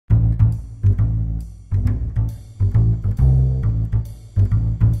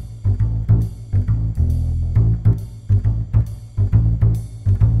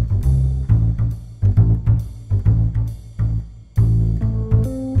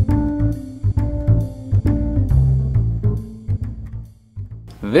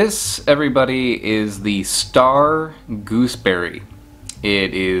This, everybody, is the star gooseberry.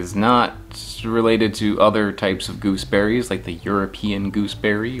 It is not related to other types of gooseberries like the European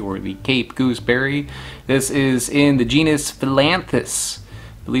gooseberry or the Cape gooseberry. This is in the genus Phyllanthus.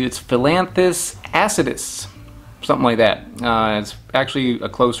 I believe it's Phyllanthus acidus, something like that. It's actually a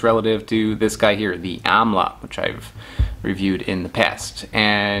close relative to this guy here, the amla, which I've reviewed in the past.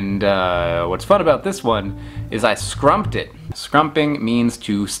 And what's fun about this one is I scrumped it. Scrumping means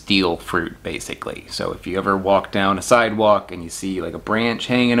to steal fruit, basically. So if you ever walk down a sidewalk and you see like a branch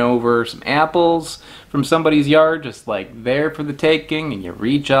hanging over some apples from somebody's yard, just like there for the taking, and you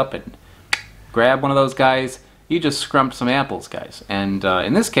reach up and grab one of those guys, you just scrumped some apples, guys. And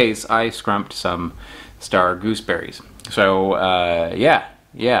in this case, I scrumped some star gooseberries. So yeah,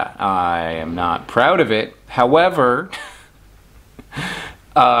 I am not proud of it. However,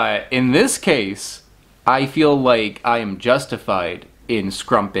 in this case, I feel like I am justified in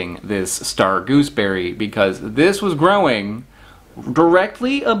scrumping this star gooseberry because this was growing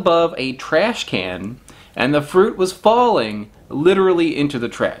directly above a trash can and the fruit was falling literally into the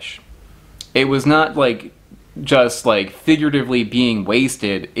trash. It was not like just like figuratively being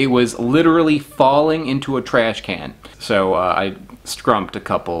wasted, it was literally falling into a trash can. So I scrumped a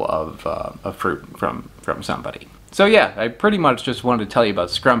couple of fruit from somebody. So yeah, I pretty much just wanted to tell you about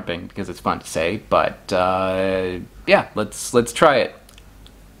scrumping because it's fun to say, but yeah, let's try it.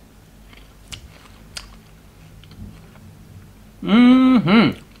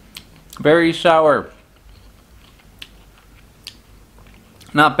 Very sour.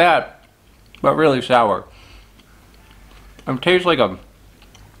 Not bad, but really sour. It tastes like a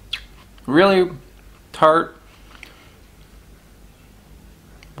really tart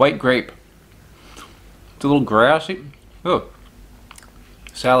white grape. It's a little grassy. Oh,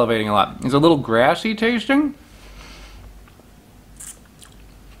 salivating a lot. It's a little grassy tasting,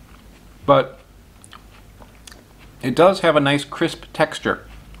 but it does have a nice crisp texture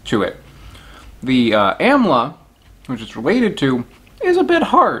to it. The amla, which it's related to, is a bit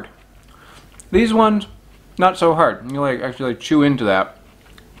hard. These ones, not so hard. You actually chew into that.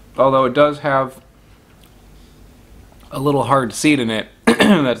 Although it does have a little hard seed in it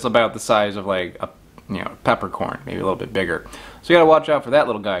that's about the size of like a peppercorn, maybe a little bit bigger. So you gotta watch out for that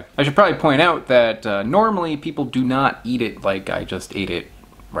little guy. I should probably point out that normally people do not eat it like I just ate it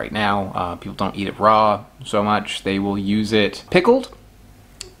right now. People don't eat it raw so much. They will use it pickled.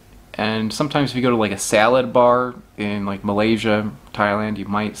 And sometimes if you go to like a salad bar in like Malaysia, Thailand, you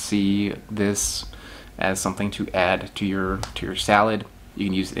might see this as something to add to your salad. You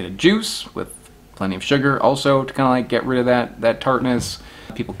can use it in a juice with plenty of sugar also to kind of like get rid of that tartness.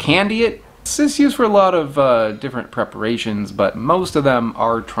 People candy it. This is used for a lot of different preparations, but most of them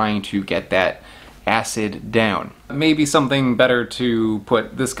are trying to get that acid down. Maybe something better to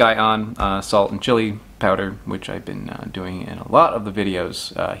put this guy on, salt and chili powder, which I've been doing in a lot of the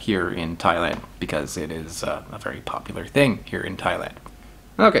videos here in Thailand because it is a very popular thing here in Thailand.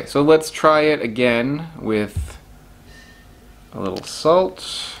 Okay, so let's try it again with a little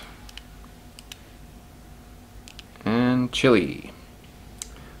salt and chili.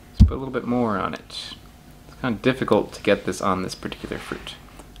 Put a little bit more on it. It's kind of difficult to get this on this particular fruit.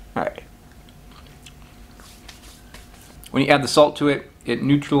 Alright. When you add the salt to it, it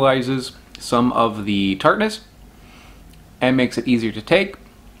neutralizes some of the tartness and makes it easier to take.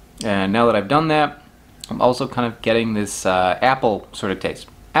 And now that I've done that, I'm also kind of getting this apple sort of taste.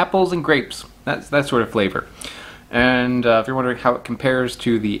 Apples and grapes, that sort of flavor. And if you're wondering how it compares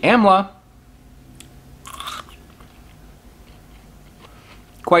to the amla,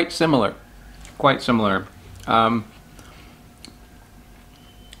 quite similar. Quite similar. It's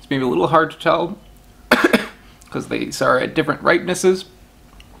maybe a little hard to tell because these are at different ripenesses.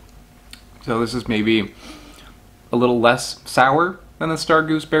 So this is maybe a little less sour than the star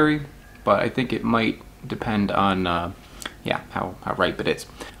gooseberry, but I think it might depend on yeah, how ripe it is.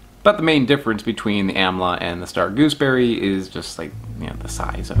 But the main difference between the amla and the star gooseberry is just like, the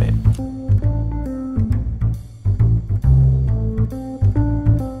size of it.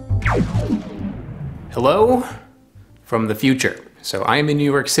 Hello from the future. So I am in New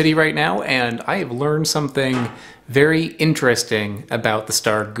York City right now and I have learned something very interesting about the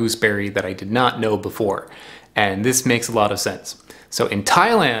star gooseberry that I did not know before. And this makes a lot of sense. So in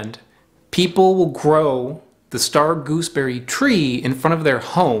Thailand, people will grow the star gooseberry tree in front of their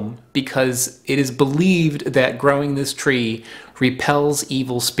home because it is believed that growing this tree repels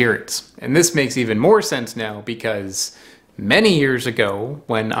evil spirits. And this makes even more sense now because many years ago,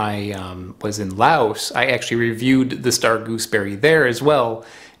 when I was in Laos, I actually reviewed the star gooseberry there as well,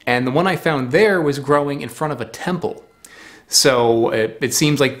 and the one I found there was growing in front of a temple. So it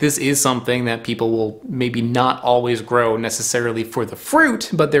seems like this is something that people will maybe not always grow necessarily for the fruit,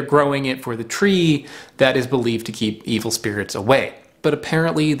 but they're growing it for the tree that is believed to keep evil spirits away. But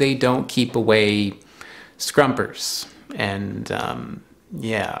apparently they don't keep away scrumpers. And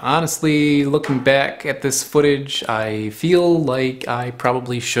yeah, honestly, looking back at this footage, I feel like I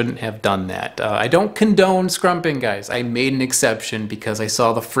probably shouldn't have done that. I don't condone scrumping, guys. I made an exception because I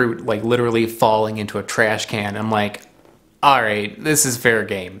saw the fruit like literally falling into a trash can. I'm like, all right, this is fair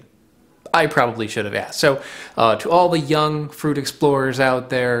game. I probably should have asked. So to all the young fruit explorers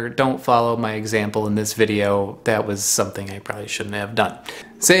out there, don't follow my example in this video. That was something I probably shouldn't have done.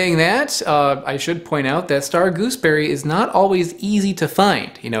 Saying that, I should point out that star gooseberry is not always easy to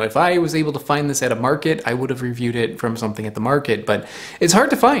find. You know, if I was able to find this at a market, I would have reviewed it from something at the market, but it's hard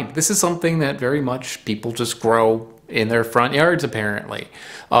to find. This is something that very much people just grow in their front yards, apparently.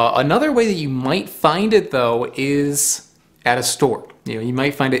 Another way that you might find it, though, is at a store. You know, you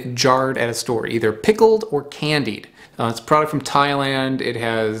might find it jarred at a store, either pickled or candied. It's a product from Thailand. It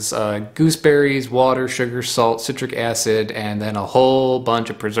has gooseberries, water, sugar, salt, citric acid, and then a whole bunch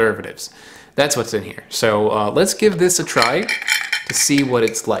of preservatives. That's what's in here. So let's give this a try to see what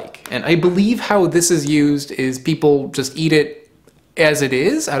it's like. And I believe how this is used is people just eat it as it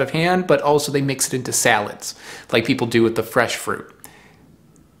is, out of hand, but also they mix it into salads, like people do with the fresh fruit.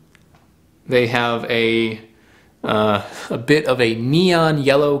 They have a bit of a neon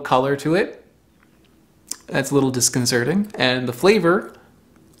yellow color to it. That's a little disconcerting. And the flavor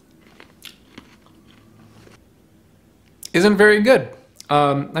isn't very good.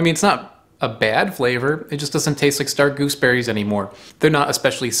 I mean, it's not a bad flavor. It just doesn't taste like star gooseberries anymore. They're not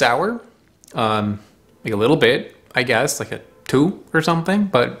especially sour. Like a little bit, I guess, like a 2 or something.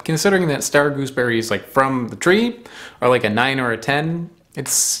 But considering that star gooseberries like from the tree are like a 9 or a 10,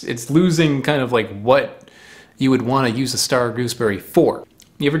 it's losing kind of like what you would want to use a star gooseberry for.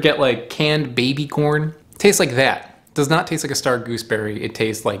 You ever get like canned baby corn? Tastes like that. Does not taste like a star gooseberry. It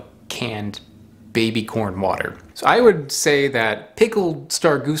tastes like canned baby corn water. So I would say that pickled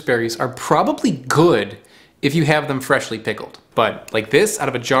star gooseberries are probably good if you have them freshly pickled. But like this out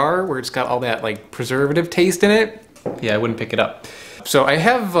of a jar where it's got all that like preservative taste in it, yeah, I wouldn't pick it up. So I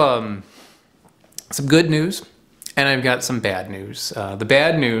have some good news and I've got some bad news. The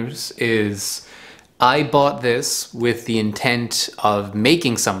bad news is I bought this with the intent of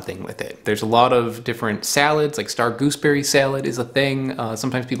making something with it. There's a lot of different salads, like star gooseberry salad is a thing.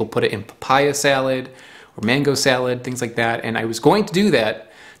 Sometimes people put it in papaya salad or mango salad, things like that. And I was going to do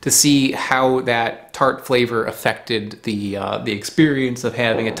that to see how that tart flavor affected the experience of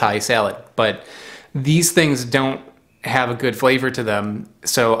having a Thai salad. But these things don't have a good flavor to them,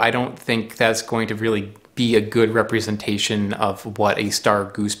 so I don't think that's going to really be a good representation of what a star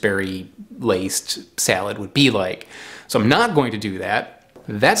gooseberry laced salad would be like. So I'm not going to do that.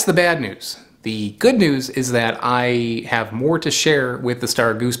 That's the bad news. The good news is that I have more to share with the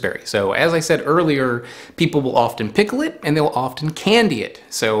star gooseberry. So as I said earlier, people will often pickle it and they'll often candy it.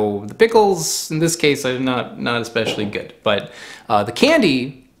 So the pickles in this case are not especially good, but the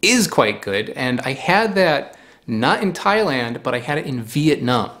candy is quite good, and I had that not in Thailand, but I had it in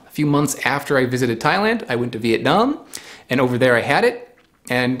Vietnam. A few months after I visited Thailand, I went to Vietnam, and over there I had it,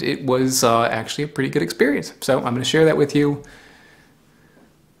 and it was actually a pretty good experience. So I'm going to share that with you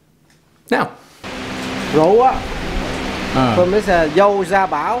now. Rượu á, from this dâu gia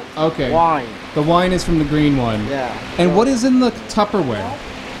bảo. Okay. Wine. The wine is from the green one. Yeah. And what is in the Tupperware?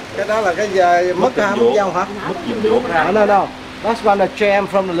 Cái đó là cái mứt hả? Mứt dâu hả? No. That's one the jam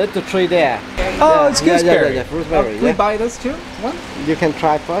from the little tree there. Oh, it's gooseberry. Yeah, gooseberry. Can we buy this too? What? You can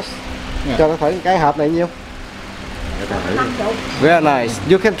try first. Yeah. Cho nó thử cái hộp này nhiêu? Very nice.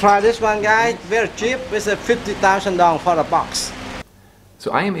 You can try this one, guys. Very cheap. It's a $50,000 for the box.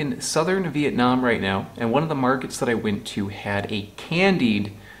 So I am in southern Vietnam right now, and one of the markets that I went to had a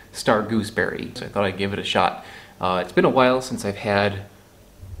candied star gooseberry. So I thought I'd give it a shot. It's been a while since I've had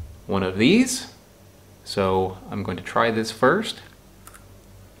one of these. So I'm going to try this first.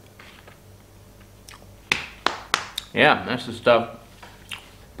 Yeah, that's the stuff.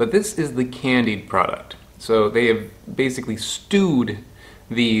 But this is the candied product. So they have basically stewed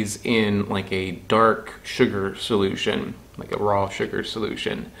these in like a dark sugar solution, like a raw sugar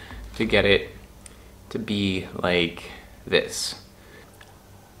solution, to get it to be like this.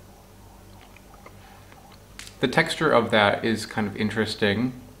 The texture of that is kind of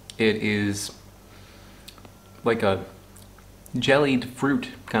interesting. It is like a jellied fruit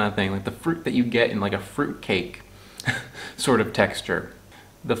kind of thing, like the fruit that you get in like a fruit cake sort of texture.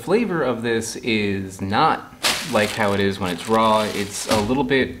 The flavor of this is not like how it is when it's raw. It's a little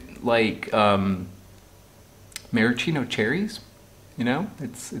bit like maraschino cherries. You know,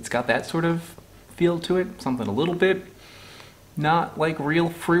 it's got that sort of feel to it. Something a little bit not like real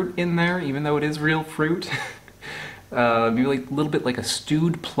fruit in there, even though it is real fruit. Maybe like a little bit like a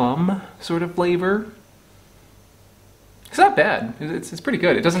stewed plum sort of flavor. It's not bad. It's pretty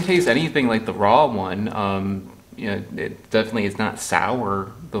good. It doesn't taste anything like the raw one. You know, it definitely is not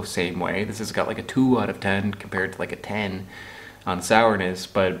sour the same way. This has got like a 2 out of 10 compared to like a 10 on sourness,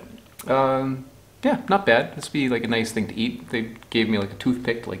 but yeah, not bad. This would be like a nice thing to eat. They gave me like a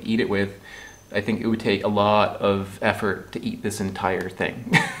toothpick to like eat it with. I think it would take a lot of effort to eat this entire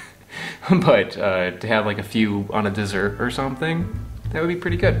thing. But to have like a few on a dessert or something, that would be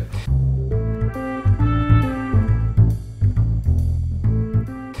pretty good.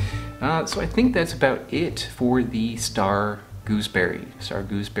 So I think that's about it for the star gooseberry. Star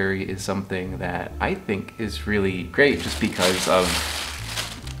gooseberry is something that I think is really great just because of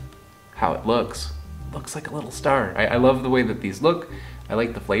how it looks. It looks like a little star. I love the way that these look. I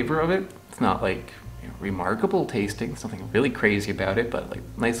like the flavor of it. It's not like, you know, remarkable tasting, something really crazy about it, but like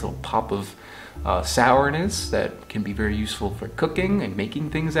nice little pop of sourness that can be very useful for cooking and making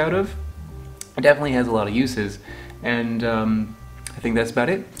things out of. It definitely has a lot of uses, and I think that's about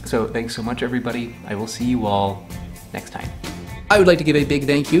it. So thanks so much, everybody. I will see you all next time. I would like to give a big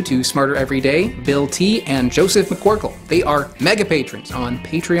thank you to Smarter Everyday, Bill T, and Joseph McCorkle. They are mega patrons on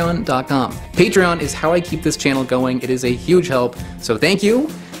patreon.com. Patreon is how I keep this channel going. It is a huge help, so thank you.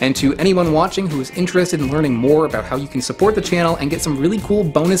 And to anyone watching who is interested in learning more about how you can support the channel and get some really cool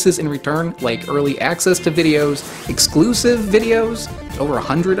bonuses in return, like early access to videos, exclusive videos, over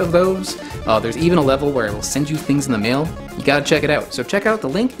 100 of those. There's even a level where I will send you things in the mail. You gotta check it out. So check out the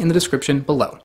link in the description below.